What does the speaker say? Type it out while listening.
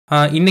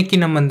இன்னைக்கு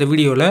நம்ம இந்த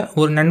வீடியோவில்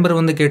ஒரு நண்பர்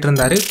வந்து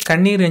கேட்டிருந்தாரு,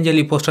 கண்ணீர்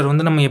அஞ்சலி போஸ்டர்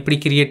வந்து நம்ம எப்படி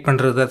கிரியேட்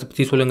பண்ணுறது அதை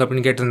பற்றி சொல்லுங்கள்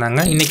அப்படின்னு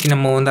கேட்டிருந்தாங்க. இன்றைக்கி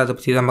நம்ம வந்து அதை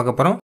பற்றி தான் பார்க்க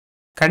போகிறோம்.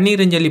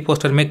 கண்ணீர் அஞ்சலி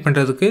போஸ்டர் மேக்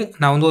பண்ணுறதுக்கு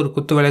நான் வந்து ஒரு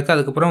குத்து விளக்கு,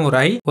 அதுக்கப்புறம் ஒரு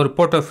ஒரு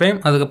போட்டோ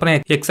ஃப்ரேம்,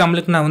 அதுக்கப்புறம்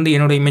எக்ஸாம்பிளுக்கு நான் வந்து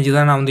என்னோட இமேஜ்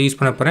தான் நான் வந்து யூஸ்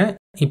பண்ண போகிறேன்.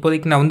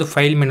 இப்போதைக்கு நான் வந்து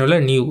ஃபைல் மெனுவில்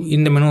நியூ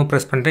இந்த மெனுவை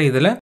ப்ரெஸ் பண்ணுறேன்.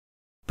 இதில்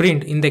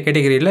பிரிண்ட் இந்த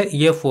கேட்டகரியில்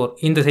A4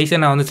 இந்த சைஸை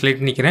நான் வந்து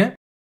செலக்ட் பண்ணிக்கிறேன்.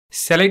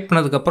 செலக்ட்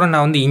பண்ணதுக்கப்புறம்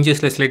நான் வந்து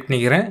இன்ச்சஸில் செலக்ட்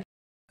பண்ணிக்கிறேன்.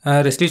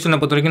 ரெஸ்டியூஷனை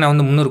பொறுத்த வரைக்கும் நான்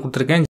வந்து 300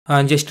 கொடுத்துருக்கேன்.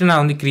 ஜஸ்ட்டு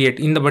நான் வந்து கிரியேட்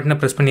இந்த பட்டனை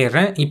ப்ரெஸ்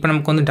பண்ணிடுறேன். இப்போ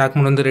நமக்கு வந்து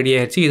டாக்குமெண்ட் வந்து ரெடி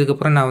ஆயிடுச்சு.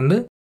 இதுக்கப்புறம் நான் வந்து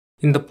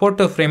இந்த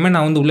போட்டோ ஃப்ரேமை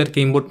நான் வந்து உள்ளே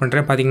இருக்க இம்போர்ட்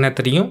பண்ணுறேன். பார்த்தீங்கன்னா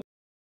தெரியும்,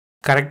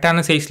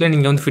 கரெக்டான சைஸில்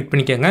நீங்கள் வந்து ஃபிட்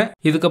பண்ணிக்கோங்க.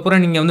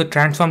 இதுக்கப்புறம் நீங்கள் வந்து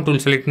ட்ரான்ஸ்ஃபார்ம்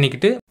டூல் செலக்ட்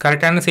பண்ணிக்கிட்டு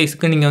கரெக்டான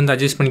சைஸுக்கு நீங்கள் வந்து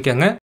அட்ஜஸ்ட்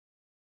பண்ணிக்கோங்க.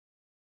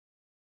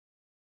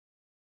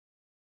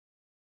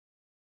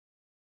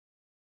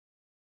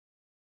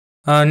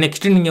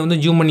 நெக்ஸ்ட்டு நீங்கள்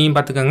வந்து ஜூம் பண்ணியும்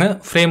பார்த்துக்கோங்க,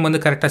 ஃப்ரேம்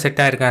வந்து கரெக்டாக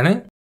செட் ஆகிருக்கான்னு.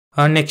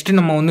 நெக்ஸ்ட்டு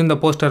நம்ம வந்து இந்த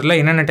போஸ்டரில்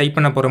என்னென்ன டைப்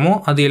பண்ண போகிறோமோ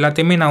அது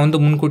எல்லாத்தையுமே நான் வந்து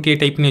முன்கூட்டியே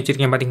டைப் பண்ணி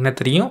வச்சுருக்கேன். பார்த்தீங்கன்னா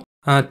தெரியும்,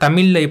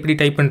 தமிழில் எப்படி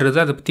டைப் பண்ணுறது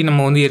அதை பற்றி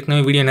நம்ம வந்து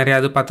ஏற்கனவே வீடியோ நிறையா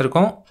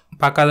பார்த்துருக்கோம்.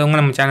 பார்க்காதவங்க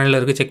நம்ம சேனலில்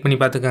இருக்குது, செக் பண்ணி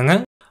பார்த்துக்கோங்க.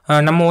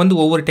 நம்ம வந்து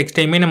ஒவ்வொரு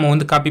டெக்ஸ்ட்டையுமே நம்ம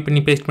வந்து காப்பி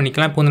பண்ணி பேஸ்ட்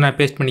பண்ணிக்கலாம். இப்போ வந்து நான்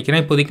பேஸ்ட்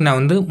பண்ணிக்கிறேன். இப்போதைக்கு நான்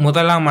வந்து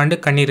 1ஆம்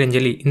ஆண்டு கண்ணீர்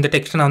அஞ்சலி இந்த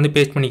டெக்ஸ்ட்டை நான் வந்து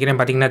பேஸ்ட் பண்ணிக்கிறேன்.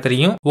 பார்த்தீங்கன்னா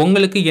தெரியும்,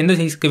 உங்களுக்கு எந்த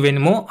சைஸ்க்கு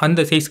வேணுமோ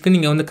அந்த சைஸ்க்கு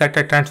நீங்கள் வந்து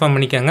கரெக்டாக ட்ரான்ஸ்ஃபார்ம்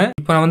பண்ணிக்கோங்க.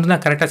 இப்போ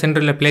நான் கரெக்டாக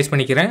சென்டரில் ப்ளேஸ்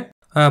பண்ணிக்கிறேன்.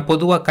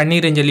 பொதுவாக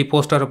கண்ணீர் அஞ்சலி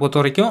போஸ்டரை பொறுத்த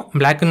வரைக்கும்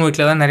பிளாக் அண்ட்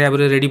ஒயிட்டில் தான் நிறையா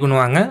பேர் ரெடி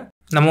பண்ணுவாங்க.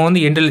 நம்ம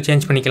வந்து எண்டில்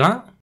சேஞ்ச் பண்ணிக்கலாம்.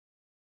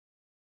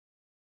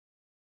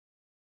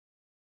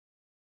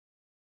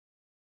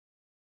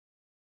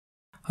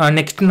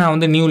 நெக்ஸ்ட் நான்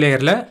வந்து நியூ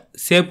லேயரில்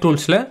சேவ்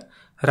டூல்ஸில்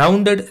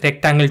ரவுண்டட்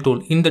ரெக்டாங்கிள்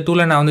டூல் இந்த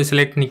டூலை நான் வந்து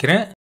செலக்ட்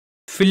பண்ணிக்கிறேன்.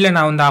 ஃபில்லை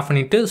நான் வந்து ஆஃப்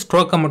பண்ணிவிட்டு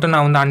ஸ்ட்ரோக்கை மட்டும்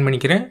நான் வந்து ஆன்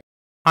பண்ணிக்கிறேன்.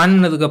 ஆன்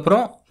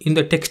பண்ணதுக்கப்புறம்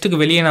இந்த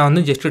டெக்ஸ்ட்டுக்கு வெளியே நான்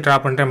வந்து ஜஸ்ட்டு ட்ரா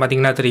பண்ணுறேன்.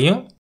 பார்த்தீங்கன்னா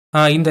தெரியும்,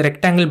 இந்த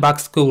ரெக்டாங்கிள்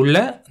பாக்ஸ்க்கு உள்ள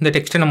இந்த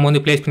டெக்ஸ்ட்டை நம்ம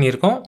வந்து ப்ளேஸ்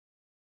பண்ணியிருக்கோம்.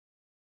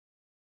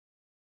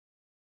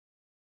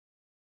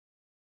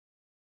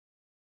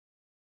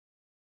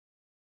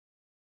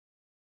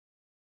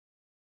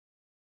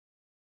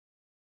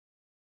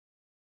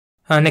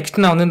 நெக்ஸ்ட்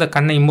நான் வந்து இந்த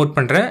கண்ணை இம்போர்ட்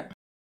பண்ணுறேன்.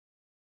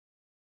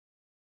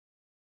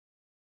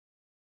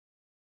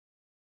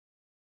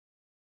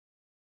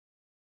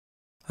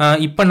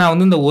 இப்போ நான்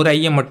வந்து இந்த ஒரு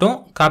ஐயை மட்டும்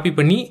காப்பி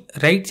பண்ணி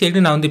ரைட்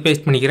சைடு நான் வந்து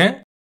பேஸ்ட் பண்ணிக்கிறேன்.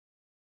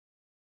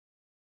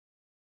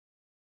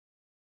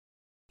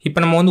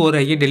 இப்போ நம்ம வந்து ஒரு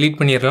ஐயை டெலீட்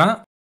பண்ணிடலாம்.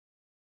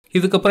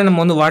 இதுக்கப்புறம்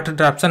நம்ம வந்து வாட்டர்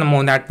ட்ராப்ஸை நம்ம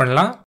வந்து ஆட்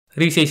பண்ணலாம்.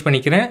 ரீசைஸ்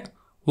பண்ணிக்கிறேன்.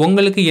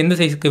 உங்களுக்கு எந்த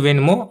சைஸுக்கு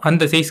வேணுமோ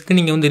அந்த சைஸுக்கு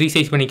நீங்கள் வந்து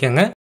ரீசைஸ்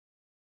பண்ணிக்கோங்க.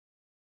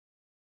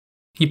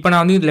 இப்போ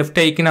நான் வந்து லெஃப்ட்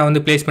ஐக்கு நான்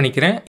வந்து ப்ளேஸ்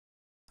பண்ணிக்கிறேன்.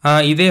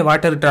 இதே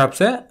வாட்டர்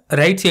ட்ராப்ஸை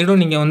ரைட் சைடும்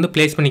நீங்கள் வந்து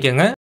ப்ளேஸ்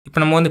பண்ணிக்கோங்க. இப்போ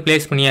நம்ம வந்து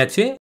ப்ளேஸ்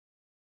பண்ணியாச்சு.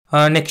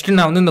 நெக்ஸ்ட்டு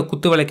நான் வந்து இந்த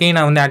குத்து விளக்கையும்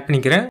நான் வந்து ஆட்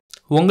பண்ணிக்கிறேன்.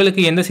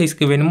 உங்களுக்கு எந்த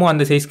சைஸ்க்கு வேணுமோ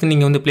அந்த சைஸ்க்கு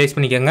நீங்கள் வந்து ப்ளேஸ்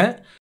பண்ணிக்கோங்க.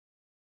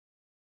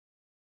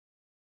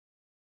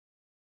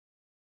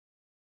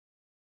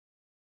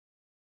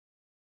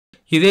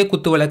 இதே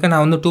குத்து விளக்கை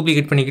நான் வந்து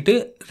டூப்ளிகேட் பண்ணிக்கிட்டு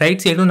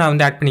ரைட் சைடும் நான்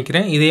வந்து ஆட்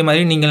பண்ணிக்கிறேன். இதே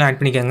மாதிரி நீங்களும்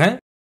ஆட் பண்ணிக்கோங்க.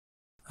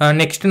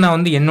 நெக்ஸ்ட்டு நான்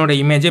வந்து என்னோட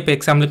இமேஜை இப்போ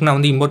எக்ஸாம்பிளுக்கு நான்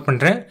வந்து இம்போர்ட்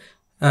பண்ணுறேன்.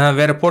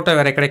 வேறு ஃபோட்டோ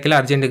வேறு கிடைக்கல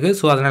அர்ஜென்ட்டுக்கு,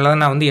 ஸோ அதனால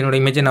தான் நான் வந்து என்னோட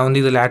இமேஜை நான்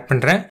வந்து இதில் ஆட்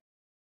பண்ணுறேன்.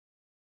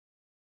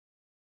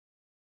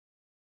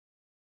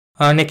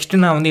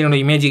 நெக்ஸ்ட்டு நான் வந்து என்னோட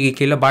இமேஜுக்கு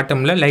கீழே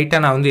பாட்டமில்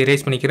லைட்டாக நான் வந்து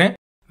எரேஸ் பண்ணிக்கிறேன்.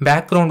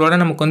 பேக்ரவுண்டோட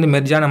நமக்கு வந்து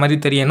மெர்ஜான மாதிரி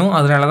தெரியணும்.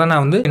 அதனால தான்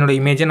நான் வந்து என்னோட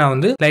இமேஜை நான்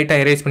வந்து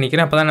லைட்டாக எரேஸ்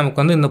பண்ணிக்கிறேன். அப்போ தான்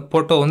நமக்கு வந்து இந்த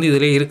ஃபோட்டோ வந்து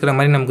இதில் இருக்கிற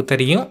மாதிரி நமக்கு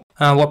தெரியும்.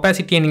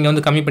 ஒப்பாசிட்டியை நீங்கள்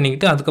வந்து கம்மி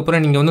பண்ணிக்கிட்டு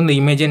அதுக்கப்புறம் நீங்கள் வந்து இந்த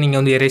இமேஜை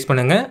நீங்கள் வந்து எரேஸ்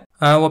பண்ணுங்கள்.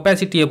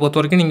 ஒப்பாசிட்டியை பொறுத்த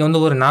வரைக்கும் நீங்கள்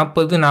வந்து ஒரு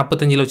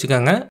 40-45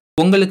 வச்சுக்கோங்க.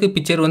 உங்களுக்கு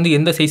பிக்சர் வந்து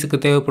எந்த சைஸுக்கு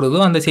தேவைப்படுதோ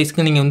அந்த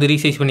சைஸுக்கு நீங்கள் வந்து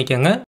ரீசைஸ்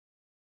பண்ணிக்கோங்க.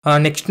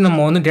 நெக்ஸ்ட்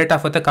நம்ம வந்து டேட்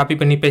ஆஃப் பர்த்தை காப்பி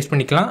பண்ணி பேஸ்ட்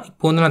பண்ணிக்கலாம்.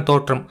 இப்போ வந்து நான்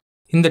தோற்றம்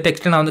இந்த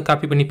டெக்ஸ்ட்டை நான் வந்து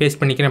காப்பி பண்ணி பேஸ்ட்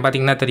பண்ணிக்கிறேன்.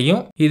 பார்த்தீங்கன்னா தெரியும்,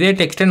 இதே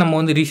டெக்ஸ்ட்டை நம்ம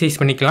வந்து ரீசைஸ்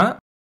பண்ணிக்கலாம்.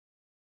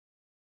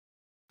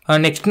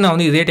 நெக்ஸ்ட் நான்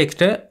வந்து இதே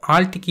டெக்ஸ்ட்டை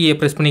ஆல்ட் கீயை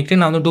ப்ரெஸ் பண்ணிக்கிட்டு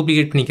நான் வந்து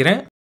டூப்ளிகேட் பண்ணிக்கிறேன்.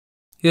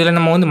 இதில்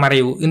நம்ம வந்து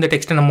மறைவு இந்த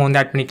டெக்ஸ்ட்டை நம்ம வந்து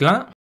ஆட்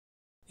பண்ணிக்கலாம்.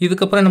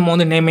 இதுக்கப்புறம் நம்ம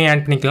வந்து நேமே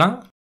ஆட் பண்ணிக்கலாம்.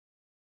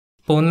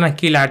 இப்போ வந்து நான்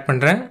கீழே ஆட்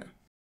பண்ணுறேன்.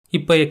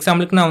 இப்போ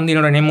எக்ஸாம்பிளுக்கு நான் வந்து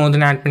என்னோட நேமை வந்து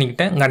நான் ஆட்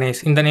பண்ணிக்கிட்டேன்.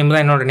 கணேஷ் இந்த நேம்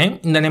தான் என்னோட நேம்.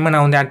 இந்த நேமை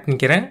நான் வந்து ஆட்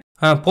பண்ணிக்கிறேன்.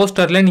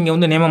 போஸ்டரில் நீங்கள்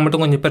வந்து நேமை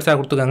மட்டும் கொஞ்சம் பெருசாக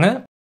கொடுத்துக்கோங்க.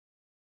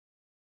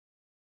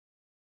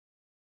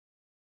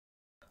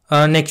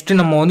 நெக்ஸ்ட்டு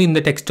நம்ம வந்து இந்த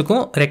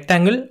டெக்ஸ்ட்டுக்கும்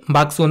ரெக்டாங்கிள்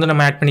பாக்ஸ் வந்து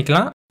நம்ம ஆட்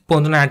பண்ணிக்கலாம். இப்போ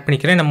வந்து நான் ஆட்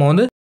பண்ணிக்கிறேன். நம்ம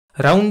வந்து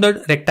ரவுண்டட்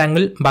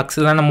ரெக்டாங்கிள் பாக்ஸ்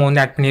தான் நம்ம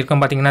வந்து ஆட் பண்ணியிருக்கோம்.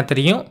 பார்த்தீங்கன்னா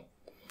தெரியும்,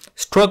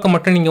 ஸ்ட்ரோக்கை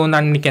மட்டும் நீங்கள் வந்து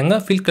ஆன் பண்ணிக்கோங்க.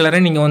 ஃபில் கலரை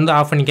நீங்கள் வந்து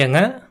ஆஃப் பண்ணிக்கோங்க.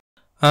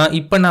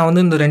 இப்போ நான்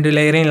வந்து இந்த 2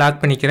 லேயரையும்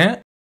லாக் பண்ணிக்கிறேன்.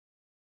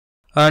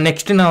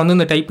 நெக்ஸ்ட்டு நான் வந்து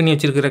இந்த டைப் பண்ணி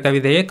வச்சுருக்கிற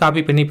கவிதையை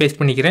காப்பி பண்ணி பேஸ்ட்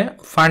பண்ணிக்கிறேன்.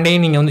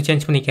 ஃபாண்டையும் நீங்கள் வந்து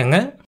சேஞ்ச் பண்ணிக்கோங்க.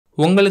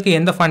 உங்களுக்கு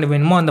எந்த ஃபாண்ட்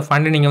வேணுமோ அந்த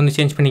ஃபாண்டை நீங்கள் வந்து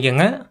சேஞ்ச்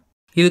பண்ணிக்கோங்க.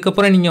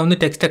 இதுக்கப்புறம் நீங்கள் வந்து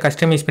டெக்ஸ்ட்டை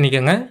கஸ்டமைஸ்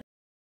பண்ணிக்கோங்க.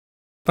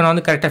 இப்போ நான்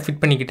வந்து கரெக்டாக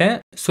ஃபிட் பண்ணிக்கிட்டேன்.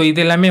 ஸோ இது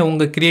எல்லாமே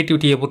உங்கள்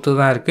க்ரியேட்டிவிட்டியை பொறுத்து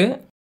தான் இருக்குது.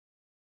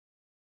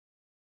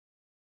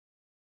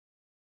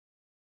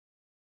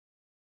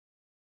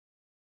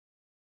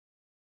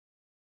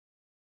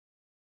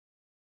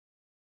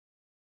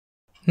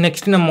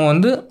 நெக்ஸ்ட் நம்ம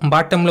வந்து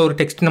பாட்டமில் ஒரு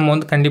டெக்ஸ்ட் நம்ம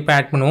வந்து கண்டிப்பாக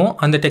ஆட் பண்ணுவோம்.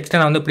 அந்த டெக்ஸ்ட்டை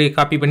நான் வந்து இப்படி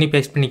காப்பி பண்ணி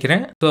பேஸ்ட்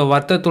பண்ணிக்கிறேன். ஸோ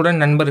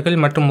வர்த்தத்துடன் நண்பர்கள்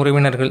மற்றும்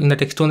உறவினர்கள் இந்த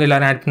டெக்ஸ்ட் வந்து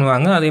எல்லோரும் ஆட்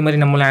பண்ணுவாங்க. அதே மாதிரி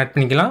நம்மளும் ஆட்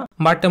பண்ணிக்கலாம்.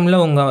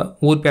 பாட்டமில் உங்கள்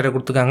ஊர் பேரை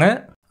கொடுத்துக்காங்க.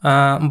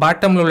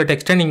 பாட்டமில் உள்ள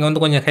டெக்ஸ்ட்டை நீங்கள்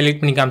வந்து கொஞ்சம் ஹைலைட்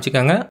பண்ணி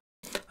காமிச்சிக்கோங்க.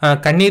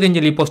 கண்ணீர்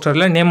அஞ்சலி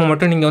போஸ்டரில் நேமை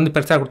மட்டும் நீங்கள் வந்து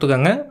பெருசாக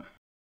கொடுத்துக்கோங்க.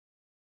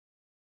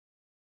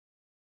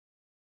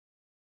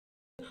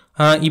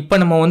 இப்போ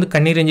நம்ம வந்து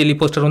கண்ணீர் அஞ்சலி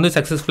போஸ்டர் வந்து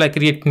சக்ஸஸ்ஃபுல்லாக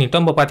கிரியேட்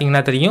பண்ணிட்டோம். இப்போ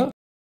பார்த்தீங்கன்னா தெரியும்.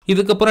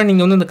 இதுக்கப்புறம்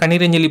நீங்கள் வந்து இந்த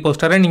கண்ணீர் அஞ்சலி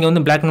போஸ்டரை நீங்கள்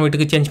வந்து பிளாக் அண்ட்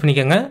ஒயிட்டுக்கு சேஞ்ச்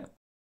பண்ணிக்கோங்க.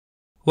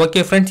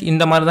 ஓகே ஃப்ரெண்ட்ஸ்,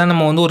 இந்த மாதிரி தான்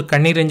நம்ம வந்து ஒரு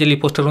கண்ணீர் அஞ்சலி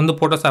போஸ்டர் வந்து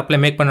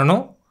ஃபோட்டோஷாப்பில் மேக்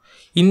பண்ணணும்.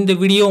 இந்த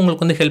வீடியோ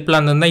உங்களுக்கு வந்து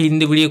ஹெல்ப்ஃபுல்லாக இருந்திருந்தால்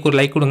இந்த வீடியோக்கு ஒரு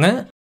லைக் கொடுங்க.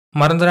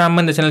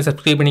 மறந்துடாமல் இந்த சேனல்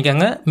சப்ஸ்கிரைப்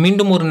பண்ணிக்கோங்க.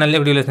 மீண்டும் ஒரு நல்ல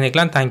வீடியோவில்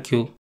சந்திக்கலாம். தேங்க்யூ.